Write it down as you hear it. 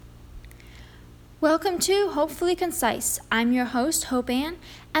Welcome to Hopefully Concise. I'm your host, Hope Ann,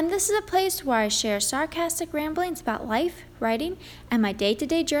 and this is a place where I share sarcastic ramblings about life, writing, and my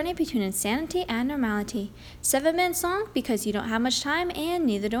day-to-day journey between insanity and normality. 7 minutes long because you don't have much time, and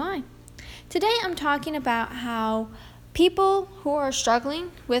neither do I. Today I'm talking about how people who are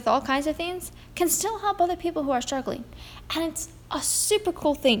struggling with all kinds of things can still help other people who are struggling. And it's a super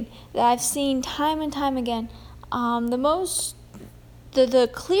cool thing that I've seen time and time again. The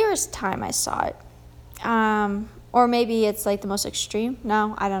clearest time I saw it, or maybe it's like the most extreme.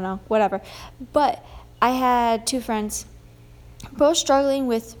 No, I don't know, whatever. But I had 2 friends, both struggling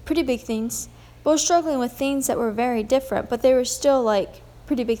with pretty big things, both struggling with things that were very different, but they were still like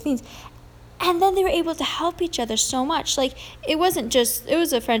pretty big things. And then they were able to help each other so much. Like, it was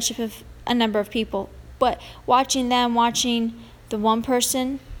a friendship of a number of people, but watching the one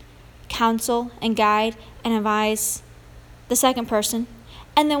person counsel and guide and advise the second person,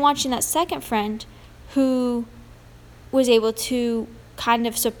 and then watching that second friend who was able to kind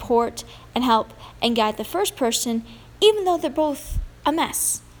of support and help and guide the first person, even though they're both a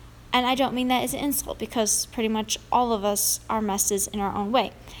mess. And I don't mean that as an insult, because pretty much all of us are messes in our own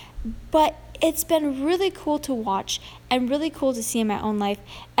way. But it's been really cool to watch and really cool to see in my own life.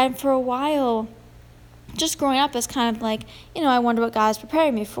 And for a while, just growing up is kind of like, I wonder what God is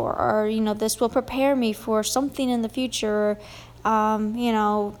preparing me for, or, this will prepare me for something in the future.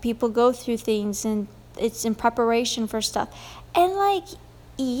 People go through things and it's in preparation for stuff. And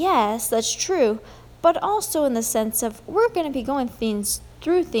yes, that's true, but also in the sense of we're going to be going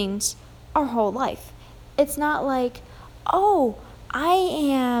through things our whole life. It's not like, I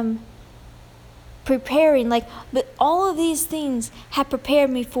am preparing, but all of these things have prepared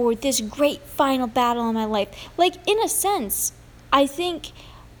me for this great final battle in my life. In a sense, I think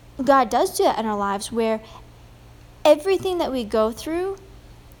God does do that in our lives, where everything that we go through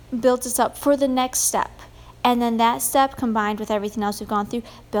builds us up for the next step. And then that step, combined with everything else we've gone through,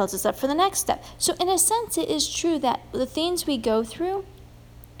 builds us up for the next step. So in a sense, it is true that the things we go through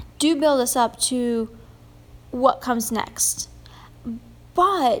do build us up to what comes next.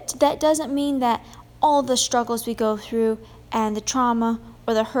 But that doesn't mean that all the struggles we go through and the trauma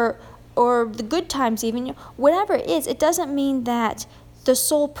or the hurt or the good times even, whatever it is, it doesn't mean that the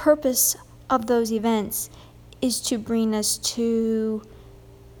sole purpose of those events is to bring us to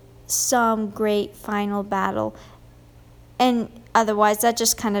some great final battle. And otherwise, that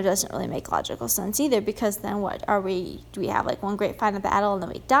just kind of doesn't really make logical sense either, because then do we have one great final battle and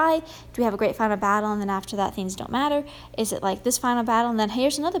then we die? Do we have a great final battle and then after that things don't matter? Is it like this final battle and then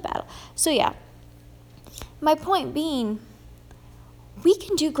here's another battle? So yeah, my point being, we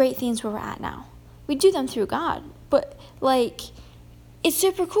can do great things where we're at now. We do them through God, but it's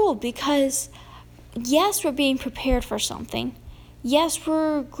super cool because yes, we're being prepared for something. Yes,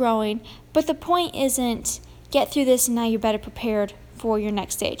 we're growing, but the point isn't get through this and now you're better prepared for your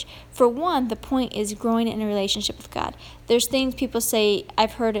next stage. For one, the point is growing in a relationship with God. There's things people say,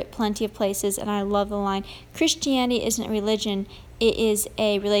 I've heard it plenty of places, and I love the line, Christianity isn't a religion, it is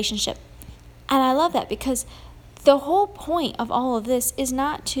a relationship. And I love that, because the whole point of all of this is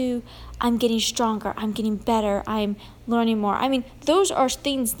not to, I'm getting stronger, I'm getting better, I'm learning more. I mean, those are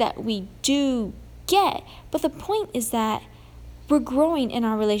things that we do get, but the point is that we're growing in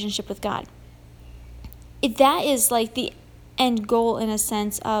our relationship with God. That is the end goal, in a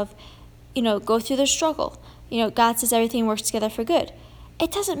sense of, go through the struggle. God says everything works together for good.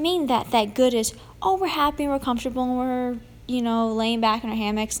 It doesn't mean that good is, we're happy and we're comfortable and we're, laying back in our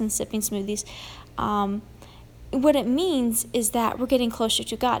hammocks and sipping smoothies. What it means is that we're getting closer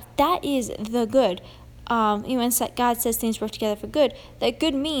to God. That is the good. And God says things work together for good. That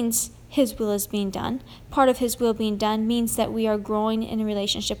good means His will is being done. Part of His will being done means that we are growing in a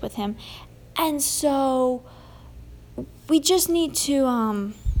relationship with Him. And so we just need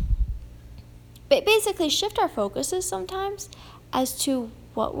to basically shift our focuses sometimes as to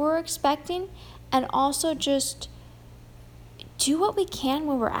what we're expecting, and also just do what we can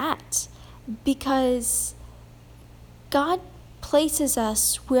where we're at, because God places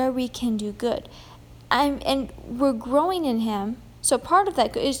us where we can do good, and we're growing in Him. So part of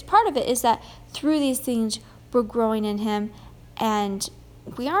it is that through these things we're growing in Him, and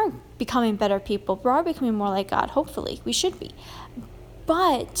we are becoming better people. We are becoming more like God. Hopefully, we should be.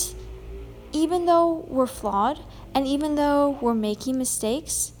 But even though we're flawed, and even though we're making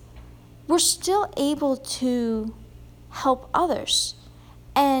mistakes, we're still able to help others.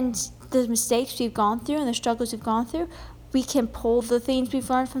 And the mistakes we've gone through and the struggles we've gone through, we can pull the things we've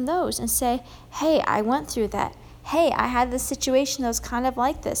learned from those and say, hey, I went through that. Hey, I had this situation that was kind of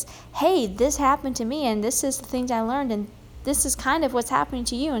like this. Hey, this happened to me, and this is the things I learned, and this is kind of what's happening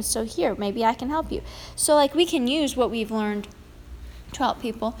to you, and so here, maybe I can help you. So like we can use what we've learned to help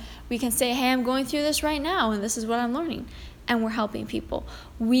people. We can say, hey, I'm going through this right now, and this is what I'm learning, and we're helping people.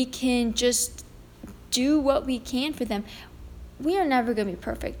 We can just do what we can for them. We are never going to be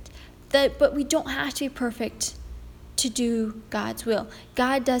perfect, but we don't have to be perfect to do God's will.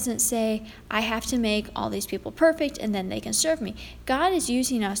 God doesn't say, I have to make all these people perfect and then they can serve me. God is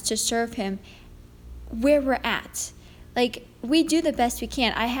using us to serve him where we're at. Like, we do the best we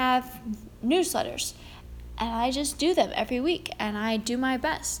can. I have newsletters, and I just do them every week, and I do my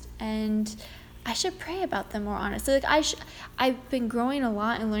best, and I should pray about them more honestly. Like, I've been growing a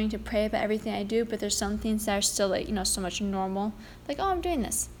lot and learning to pray about everything I do, but there's some things that are still, like, so much normal. Like, oh, I'm doing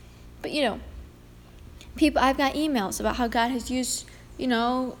this. But, people, I've got emails about how God has used,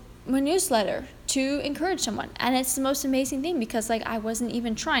 my newsletter to encourage someone. And it's the most amazing thing because, like, I wasn't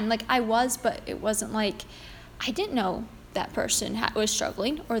even trying. Like, I was, but it wasn't like I didn't know that person was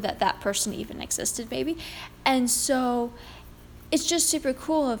struggling or that person even existed, maybe. And so it's just super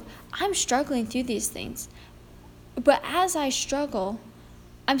cool I'm struggling through these things. But as I struggle,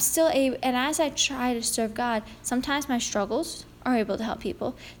 I'm still able, and as I try to serve God, sometimes my struggles are able to help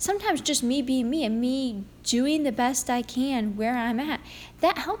people. Sometimes just me being me and me doing the best I can where I'm at,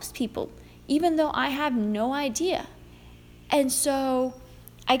 that helps people, even though I have no idea. And so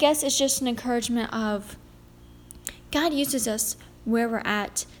I guess it's just an encouragement of God uses us where we're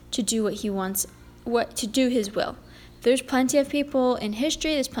at to do what he wants, to do his will. There's plenty of people in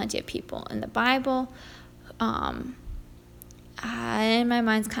history, there's plenty of people in the Bible. And my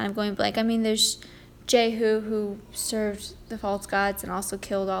mind's kind of going blank. I mean, there's Jehu, who served the false gods and also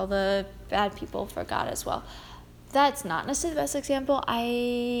killed all the bad people for God as well. That's not necessarily the best example. I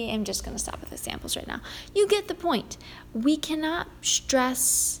am just going to stop with examples right now. You get the point. We cannot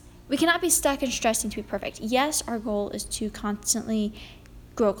be stuck in stressing to be perfect. Yes, our goal is to constantly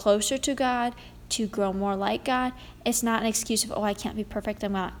grow closer to God, to grow more like God. It's not an excuse of, I can't be perfect,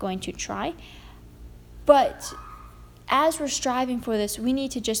 I'm not going to try. But as we're striving for this, we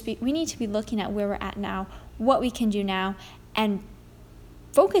need to be looking at where we're at now, what we can do now, and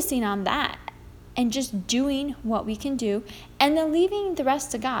focusing on that and just doing what we can do and then leaving the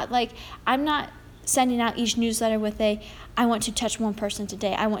rest to God. Like, I'm not sending out each newsletter with I want to touch one person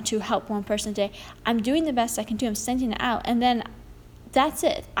today. I want to help one person today. I'm doing the best I can do. I'm sending it out, and then that's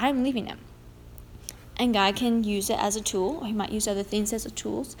it. I'm leaving it. And God can use it as a tool, or he might use other things as a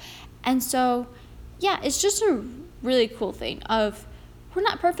tools. And so, yeah, it's just a really cool thing of we're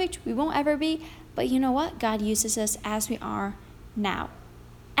not perfect. We won't ever be. But you know what? God uses us as we are now.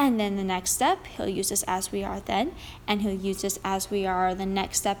 And then the next step, he'll use us as we are then. And he'll use us as we are the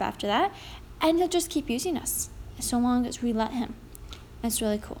next step after that. And he'll just keep using us so long as we let him. It's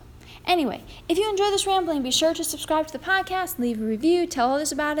really cool. Anyway, if you enjoy this rambling, be sure to subscribe to the podcast, leave a review, tell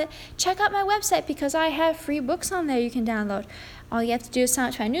others about it. Check out my website because I have free books on there you can download. All you have to do is sign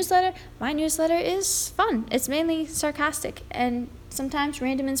up to my newsletter. My newsletter is fun. It's mainly sarcastic and sometimes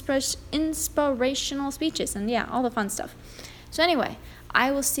random inspirational speeches and all the fun stuff. So anyway, I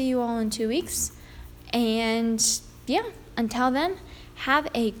will see you all in 2 weeks. And until then, have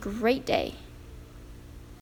a great day.